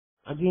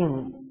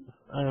again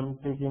I am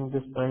taking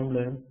this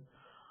timeline.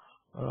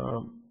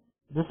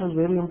 This is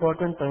very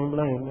important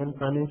timeline in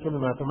financial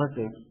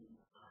mathematics.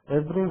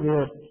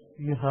 Everywhere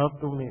you have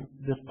to make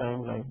this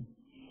timeline.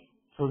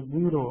 So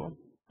 0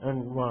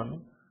 and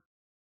 1,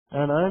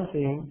 and I am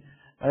saying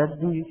at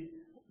the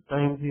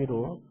time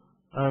 0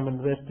 I am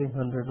investing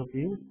 100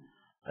 rupees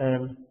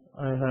and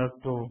I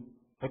have to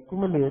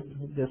accumulate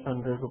this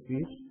 100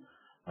 rupees,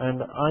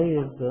 and I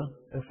is the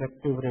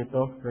effective rate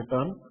of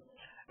return.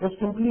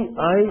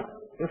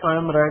 If I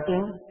am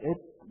writing, it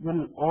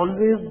will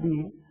always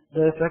be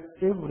the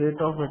effective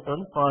rate of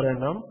return per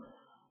annum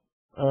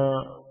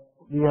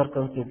we are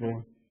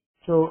considering.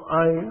 So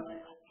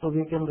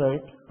we can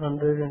write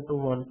 100 into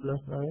 1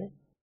 plus I,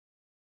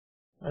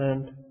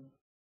 and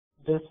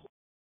this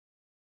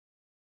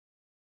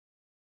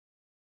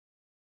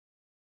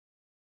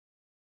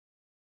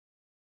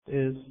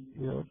is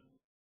your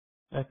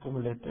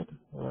accumulated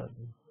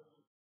value.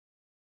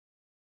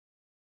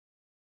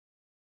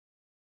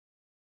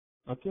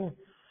 Okay,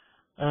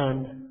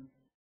 and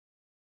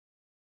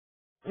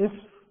if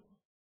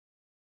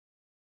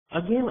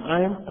again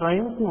I am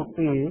trying to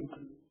take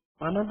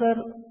another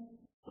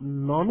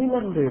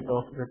nominal rate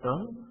of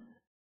return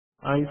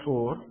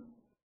I4,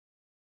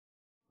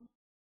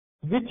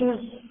 which is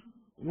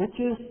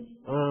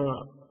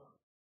uh,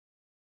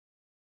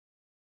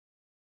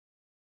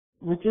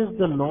 which is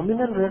the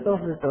nominal rate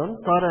of return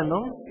per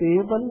annum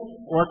payable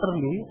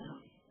quarterly,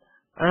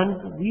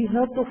 and we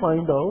have to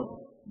find out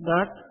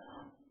that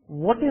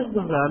what is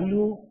the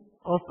value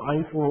of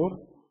I4,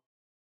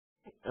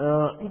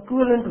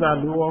 equivalent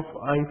value of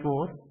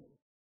I4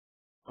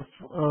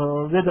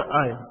 with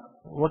I.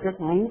 What it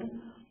means,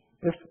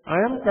 if I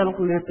am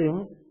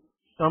calculating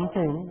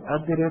something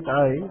at the rate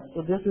I,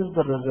 so this is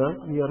the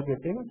result we are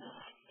getting,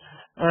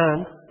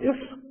 and if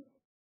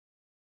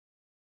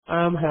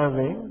I am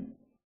having,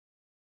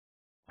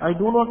 I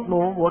do not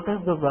know what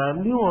is the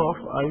value of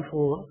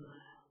I4,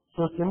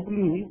 so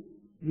simply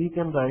we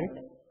can write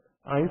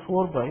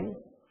I4 by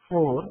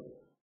 4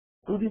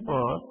 to the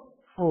power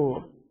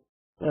 4,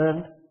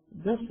 and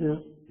this is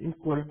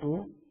equal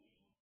to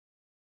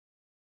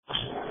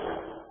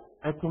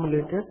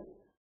accumulated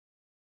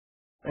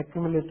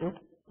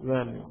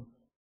value.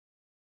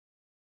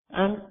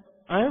 And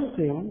I am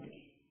saying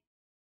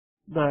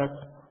that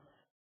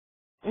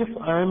if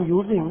I am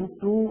using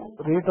two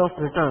rate of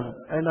return,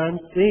 and I am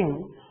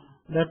saying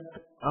that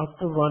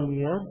after 1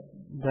 year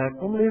the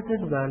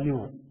accumulated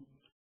value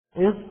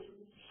is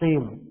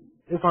same.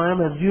 If I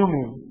am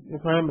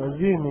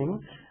assuming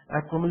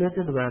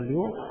accumulated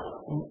value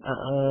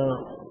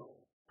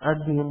at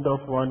the end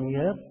of 1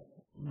 year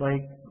by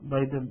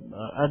the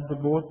at the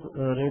both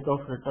rate of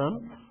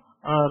return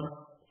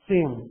are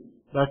same.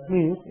 That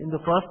means in the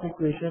first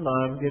equation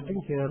I am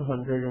getting here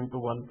 100 into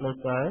 1 plus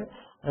I,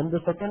 and the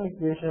second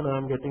equation I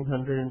am getting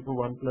 100 into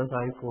 1 plus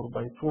I4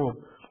 by 4.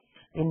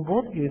 In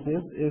both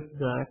cases, if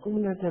the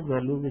accumulated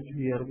value which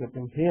we are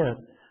getting here,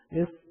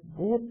 if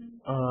both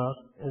are,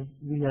 as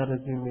we are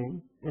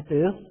assuming, it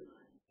is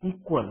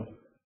equal.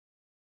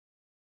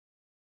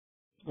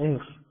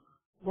 If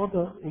both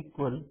are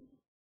equal,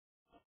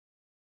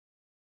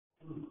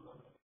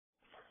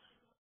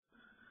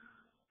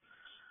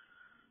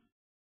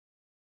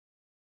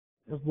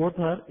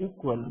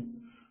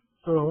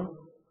 so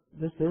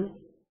this is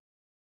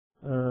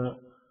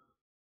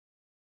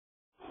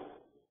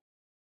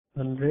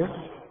 100,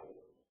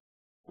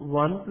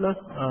 1 plus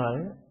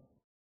I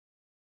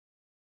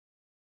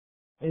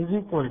is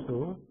equal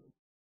to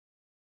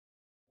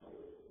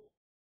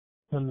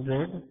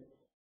 100,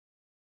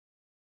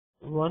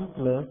 1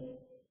 plus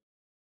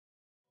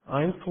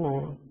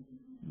I4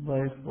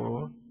 by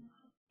 4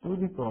 to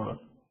the power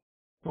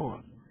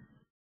 4.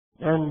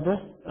 And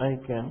thus I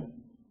can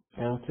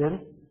cancel,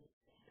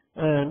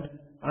 and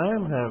I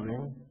am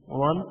having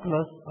 1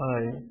 plus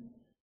I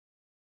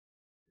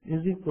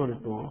is equal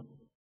to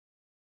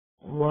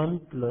 1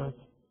 plus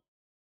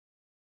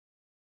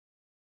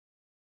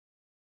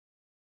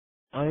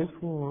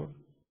I4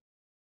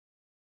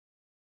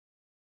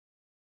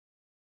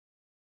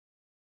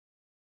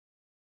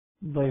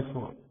 by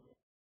 4.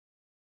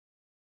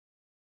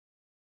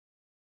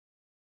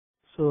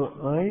 So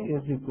I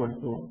is equal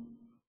to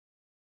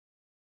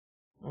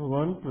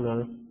 1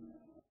 plus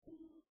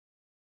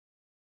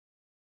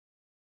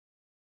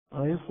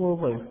I4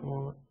 by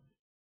 4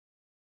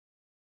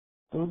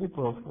 to the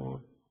power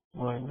 4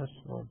 minus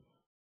 1.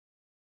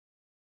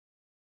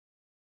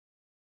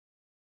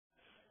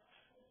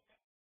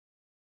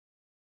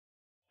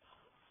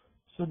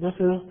 So this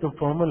is the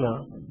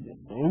formula.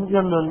 In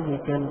general, we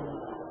can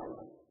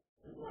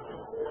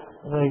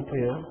write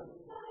here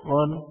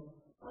 1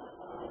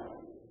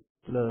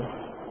 plus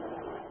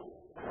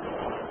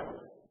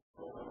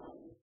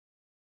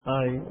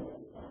I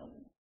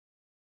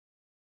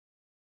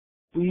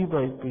P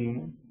by P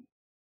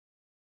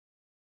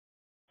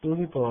to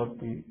the power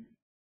P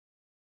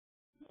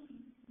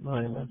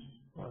minus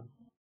 1.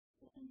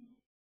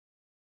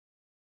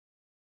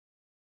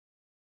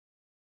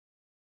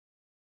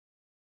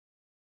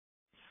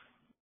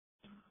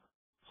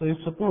 So if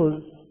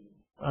suppose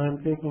I am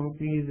taking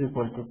P is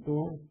equal to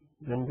 2,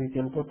 then we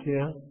can put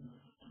here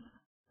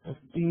if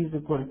P is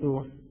equal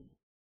to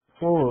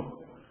 4,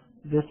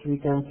 this we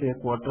can say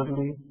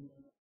quarterly.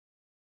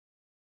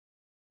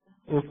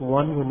 If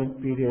 1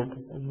 unit period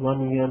is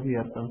 1 year we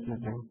are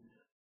considering.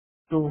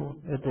 2,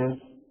 it is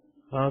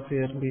half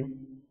yearly.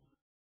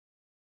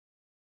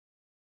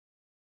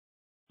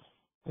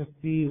 If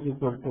P is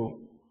equal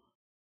to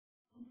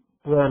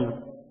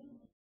 12,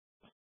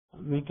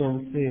 we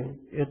can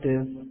say it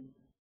is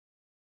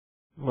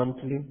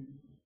monthly,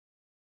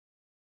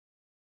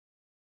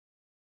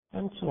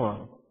 and so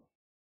on.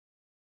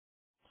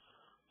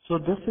 So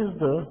this is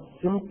the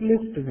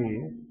simplest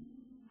way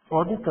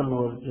for the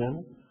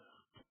conversion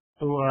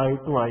to I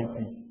to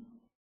IP.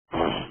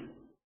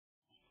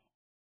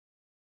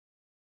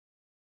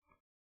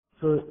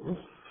 So if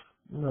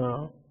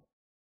now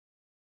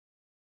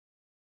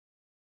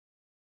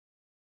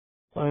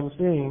I am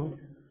saying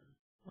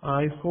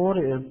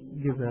I4 is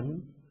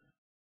given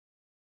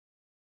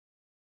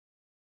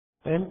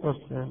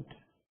 10%,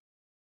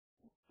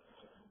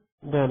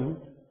 then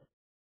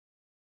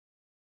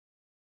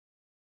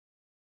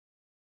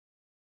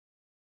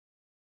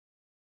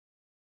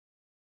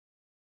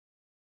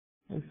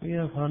if we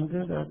have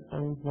 100 at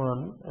time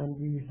 1 and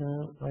we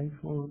have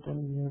I4, then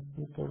we have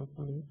to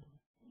calculate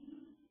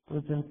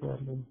present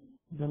value.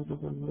 Then to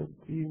calculate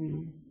PV,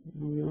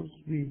 we use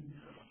V.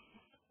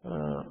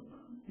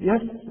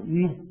 Yes,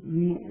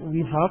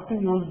 we have to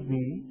use V,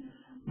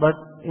 but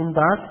in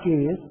that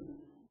case,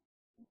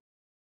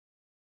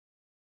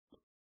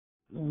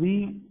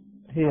 V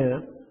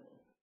here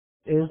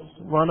is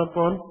 1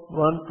 upon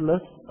 1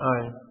 plus I.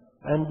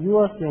 And you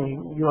are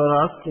saying, you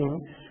are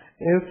asking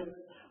if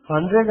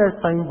 100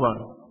 at time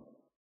 1,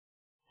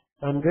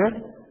 100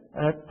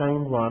 at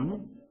time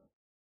 1,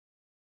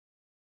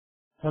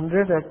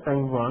 100 at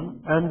time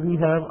 1, and we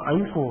have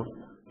I4.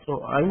 So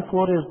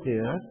I4 is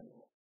there.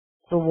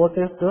 So what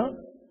is the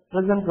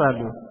present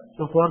value?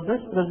 So for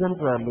this present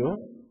value,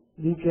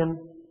 we can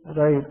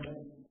write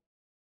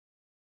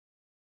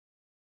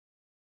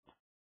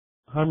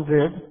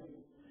 100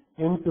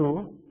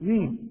 into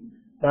V.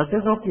 That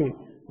is okay.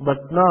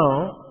 But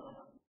now,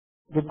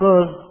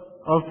 because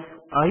of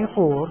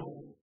I4,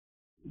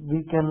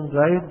 we can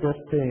write this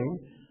thing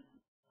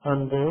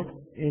 100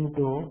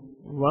 into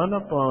 1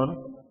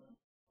 upon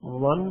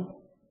 1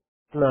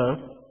 plus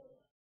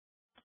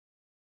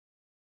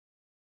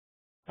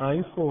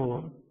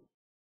I4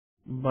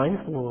 by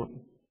 4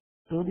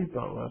 to the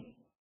power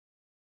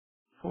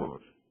 4.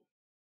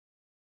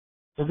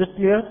 Is it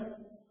clear?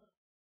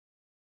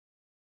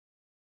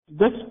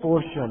 This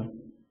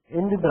portion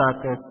in the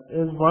bracket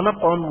is 1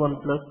 upon 1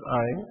 plus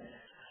I,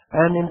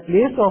 and in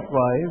place of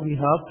Y we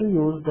have to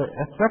use the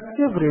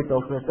effective rate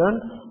of return,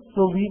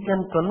 so we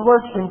can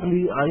convert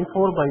simply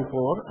I4 by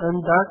 4,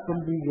 and that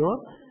will be your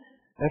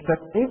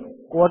effective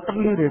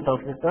quarterly rate of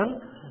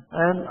return.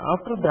 And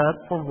after that,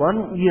 for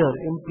 1 year,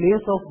 in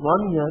place of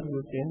 1 year,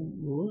 you can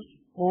use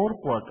 4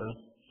 quarters.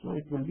 So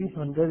it will be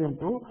 100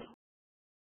 into